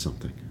teach them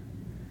something.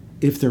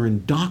 If they're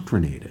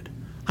indoctrinated,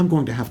 I'm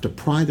going to have to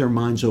pry their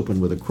minds open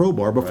with a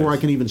crowbar before I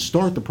can even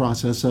start the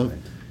process of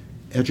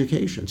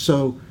education.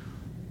 So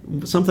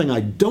something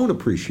I don't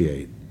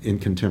appreciate in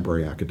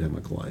contemporary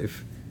academic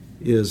life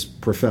is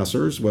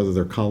professors, whether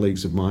they're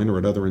colleagues of mine or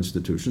at other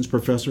institutions,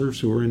 professors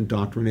who are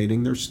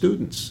indoctrinating their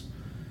students.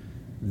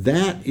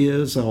 That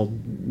is, I'll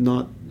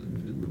not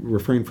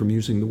refrain from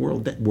using the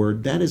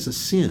word, that is a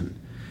sin.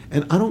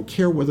 And I don't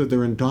care whether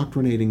they're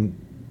indoctrinating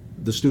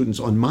the students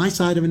on my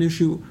side of an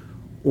issue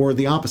or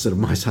the opposite of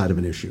my side of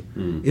an issue.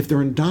 If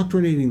they're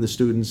indoctrinating the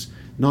students,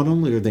 not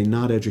only are they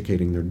not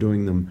educating, they're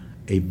doing them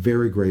a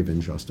very grave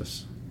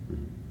injustice.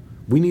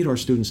 We need our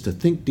students to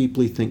think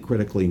deeply, think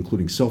critically,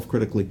 including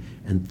self-critically,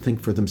 and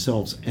think for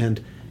themselves.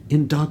 And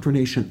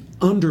indoctrination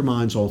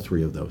undermines all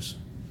three of those.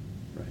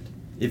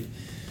 Right.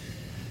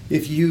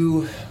 If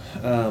you,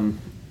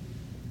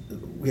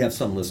 we have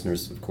some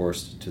listeners, of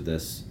course, to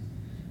this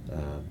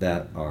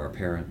that are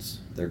parents,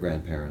 their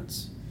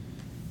grandparents,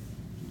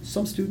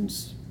 some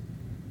students,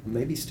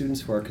 maybe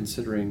students who are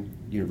considering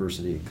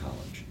university and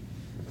college.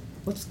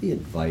 What's the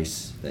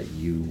advice that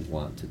you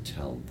want to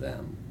tell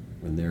them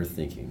when they're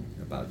thinking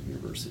about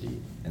university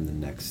and the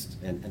next,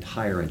 and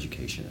higher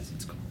education as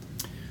it's called?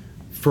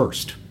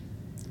 First,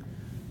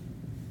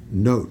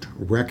 note,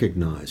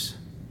 recognize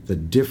the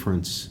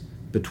difference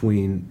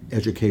between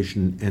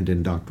education and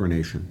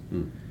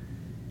indoctrination.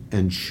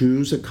 And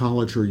choose a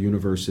college or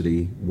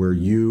university where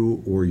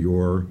you or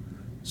your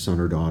son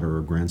or daughter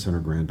or grandson or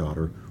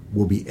granddaughter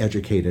will be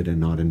educated and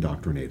not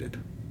indoctrinated.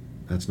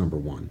 That's number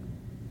one.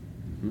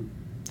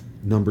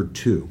 Number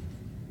two,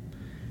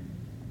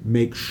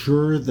 make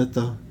sure that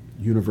the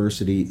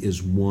university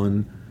is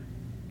one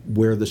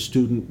where the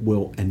student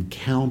will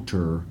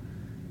encounter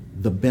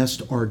the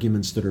best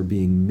arguments that are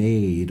being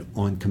made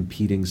on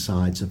competing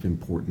sides of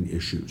important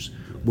issues,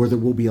 where there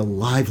will be a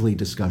lively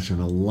discussion,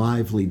 a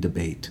lively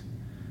debate.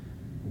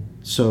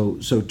 So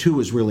two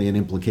is really an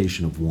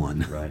implication of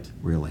one,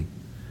 really.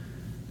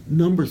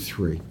 Number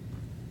three,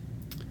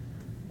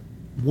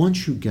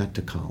 once you get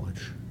to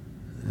college,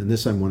 and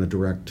this I want to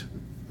direct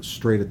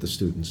straight at the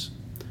students,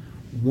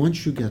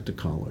 once you get to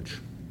college,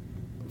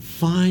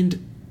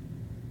 find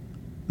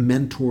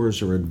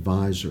mentors or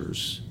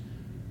advisors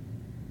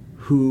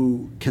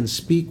who can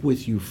speak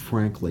with you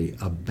frankly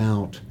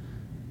about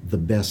the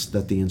best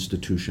that the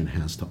institution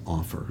has to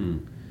offer.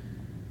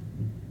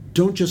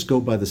 Don't just go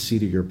by the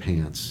seat of your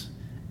pants,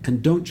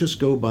 and don't just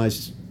go by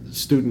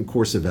student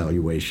course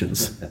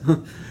evaluations.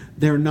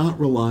 They're not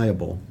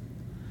reliable.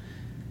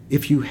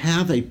 If you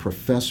have a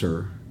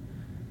professor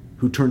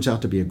who turns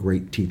out to be a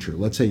great teacher,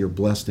 let's say you're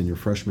blessed in your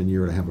freshman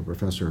year to have a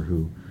professor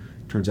who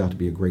turns out to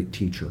be a great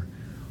teacher.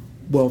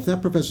 Well, if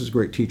that professor's a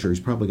great teacher, he's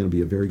probably going to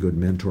be a very good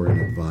mentor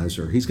and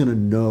advisor. He's going to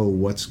know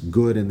what's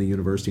good in the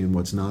university and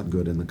what's not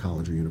good in the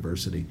college or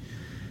university.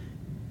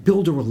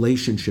 Build a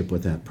relationship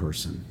with that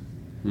person.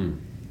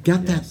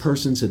 Get that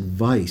person's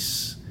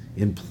advice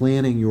in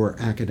planning your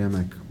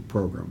academic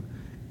program.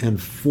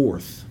 And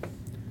fourth,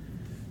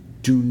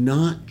 do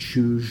not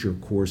choose your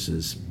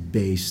courses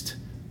based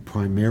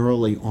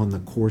primarily on the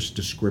course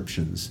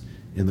descriptions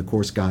in the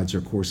course guides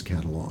or course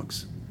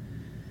catalogs.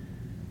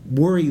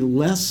 Worry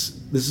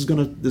less, this is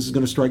going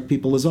to strike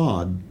people as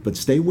odd, but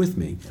stay with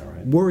me.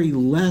 Worry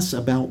less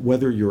about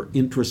whether you're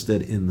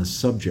interested in the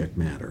subject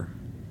matter,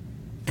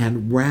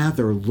 and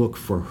rather look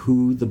for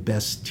who the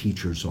best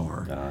teachers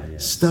are.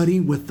 Study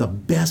with the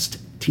best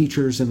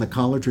teachers in the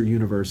college or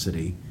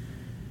university,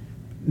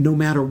 no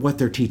matter what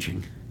they're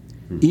teaching.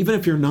 Even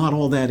if you're not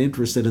all that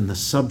interested in the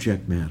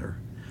subject matter,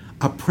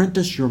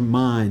 apprentice your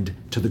mind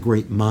to the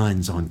great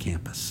minds on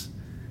campus.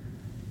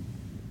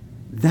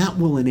 That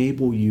will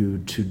enable you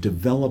to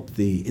develop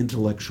the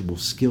intellectual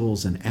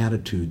skills and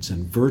attitudes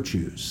and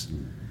virtues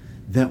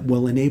that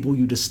will enable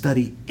you to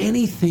study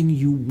anything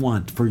you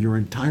want for your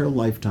entire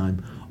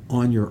lifetime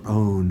on your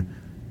own,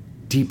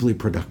 deeply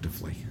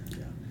productively.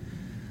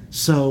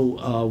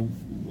 So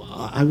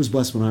I was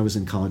blessed when I was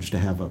in college to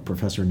have a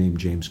professor named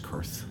James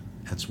Kurth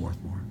at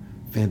Swarthmore.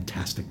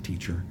 Fantastic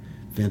teacher,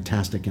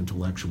 fantastic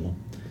intellectual.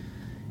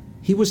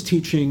 He was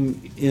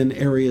teaching in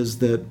areas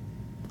that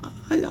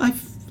I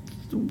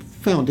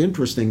found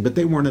interesting, but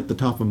they weren't at the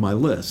top of my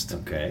list.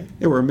 Okay.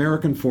 They were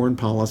American foreign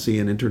policy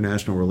and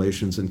international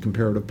relations and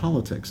comparative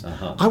politics.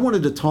 I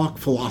wanted to talk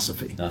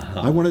philosophy.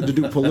 I wanted to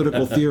do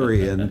political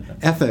theory and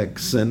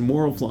ethics and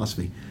moral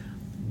philosophy.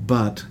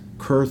 But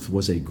Kurth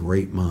was a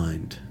great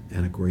mind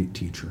and a great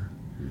teacher.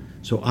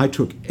 So I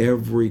took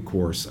every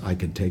course I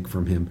could take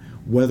from him,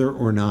 whether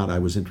or not I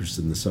was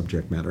interested in the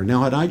subject matter.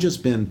 Now, had I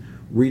just been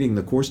reading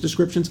the course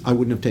descriptions, I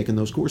wouldn't have taken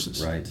those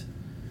courses. Right.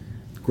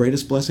 The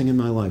greatest blessing in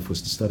my life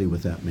was to study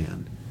with that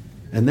man.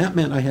 And that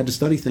meant I had to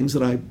study things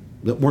that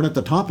weren't at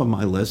the top of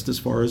my list as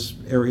far as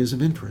areas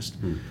of interest.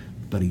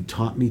 But he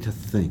taught me to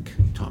think.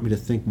 He taught me to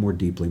think more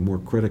deeply, more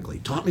critically.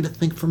 He taught me to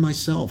think for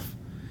myself.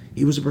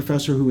 He was a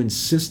professor who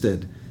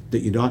insisted that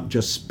you not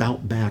just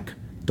spout back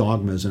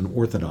dogmas and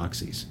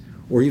orthodoxies,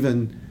 or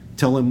even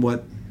tell him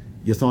what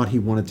you thought he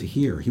wanted to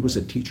hear. He was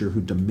a teacher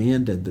who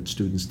demanded that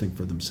students think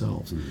for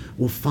themselves.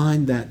 Well,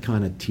 find that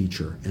kind of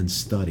teacher and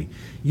study.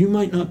 You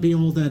might not be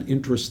all that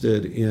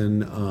interested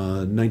in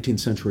 19th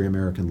century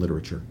American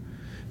literature,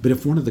 but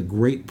if one of the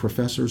great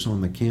professors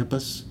on the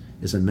campus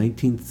is a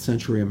 19th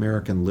century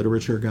American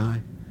literature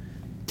guy,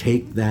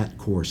 take that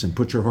course and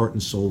put your heart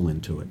and soul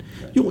into it.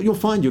 Right. You'll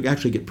find you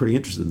actually get pretty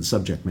interested in the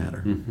subject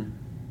matter.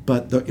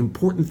 But the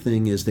important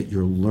thing is that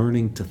you're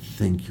learning to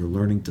think, you're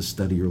learning to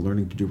study, you're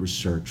learning to do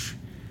research,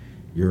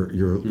 you're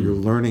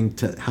learning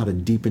how to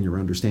deepen your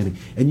understanding,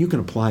 and you can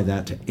apply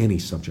that to any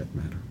subject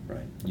matter.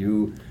 Right.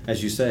 You,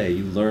 as you say,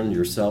 you learn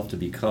yourself to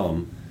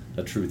become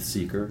a truth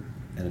seeker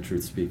and a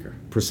truth speaker.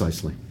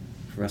 Precisely.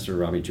 Professor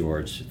Rami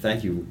George,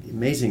 thank you.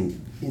 Amazing,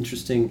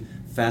 interesting,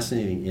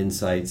 fascinating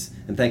insights,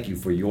 and thank you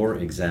for your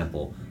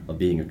example of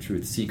being a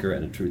truth seeker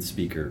and a truth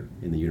speaker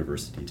in the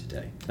university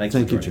today. Thanks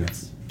for joining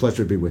us.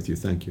 Pleasure to be with you.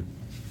 Thank you.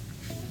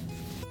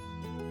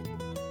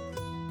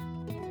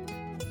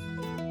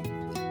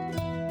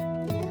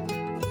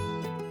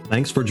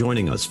 Thanks for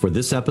joining us for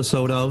this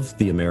episode of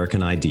The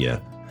American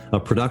Idea, a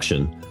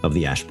production of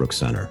the Ashbrook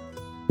Center.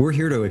 We're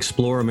here to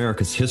explore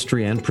America's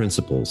history and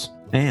principles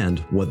and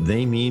what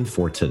they mean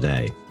for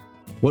today,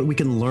 what we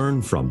can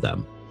learn from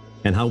them,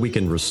 and how we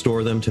can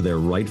restore them to their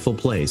rightful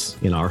place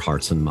in our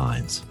hearts and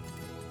minds.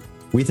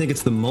 We think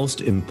it's the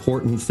most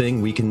important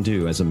thing we can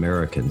do as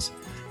Americans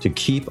to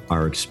keep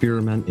our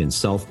experiment in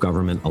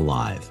self-government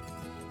alive.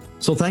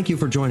 So thank you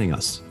for joining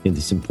us in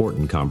this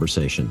important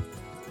conversation.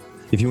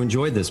 If you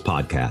enjoyed this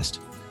podcast,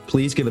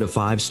 please give it a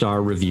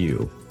 5-star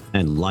review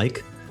and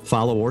like,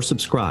 follow, or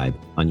subscribe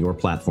on your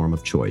platform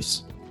of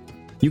choice.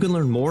 You can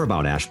learn more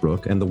about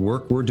Ashbrook and the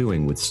work we're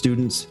doing with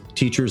students,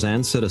 teachers,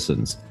 and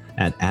citizens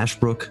at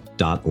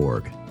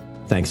ashbrook.org.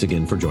 Thanks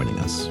again for joining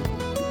us.